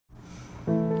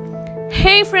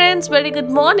Hey friends, very good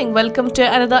morning. Welcome to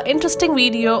another interesting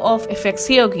video of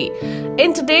FX Yogi.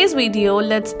 In today's video,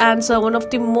 let's answer one of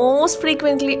the most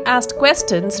frequently asked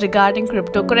questions regarding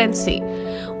cryptocurrency.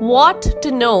 What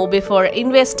to know before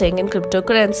investing in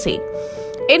cryptocurrency?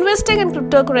 Investing in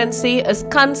cryptocurrency is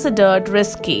considered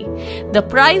risky. The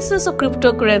prices of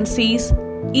cryptocurrencies,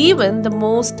 even the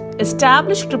most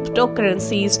established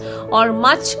cryptocurrencies, are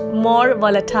much more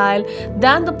volatile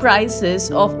than the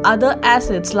prices of other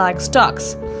assets like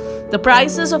stocks. The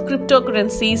prices of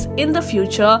cryptocurrencies in the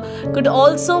future could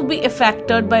also be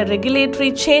affected by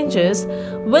regulatory changes,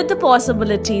 with the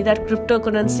possibility that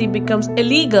cryptocurrency becomes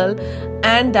illegal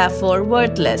and therefore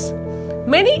worthless.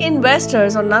 Many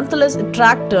investors are nonetheless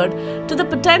attracted to the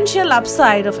potential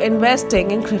upside of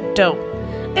investing in crypto.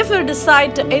 If you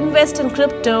decide to invest in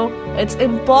crypto, it's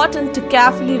important to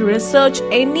carefully research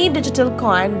any digital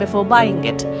coin before buying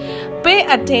it. Pay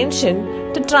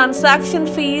attention to transaction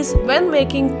fees when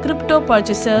making crypto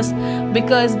purchases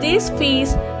because these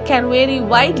fees can vary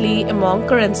widely among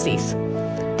currencies.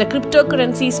 The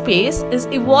cryptocurrency space is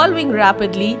evolving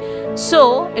rapidly,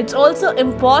 so it's also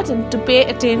important to pay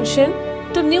attention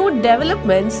to new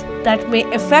developments that may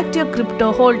affect your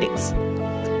crypto holdings.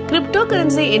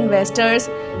 Cryptocurrency investors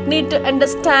need to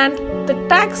understand the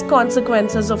tax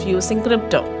consequences of using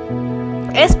crypto,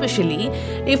 especially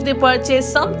if they purchase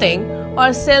something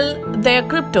or sell their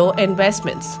crypto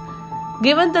investments.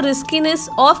 Given the riskiness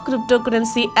of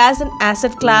cryptocurrency as an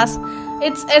asset class,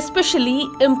 it's especially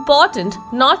important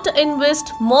not to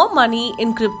invest more money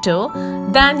in crypto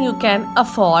than you can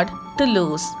afford to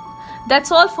lose.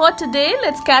 That's all for today.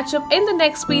 Let's catch up in the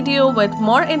next video with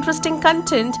more interesting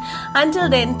content. Until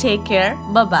then, take care.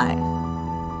 Bye-bye.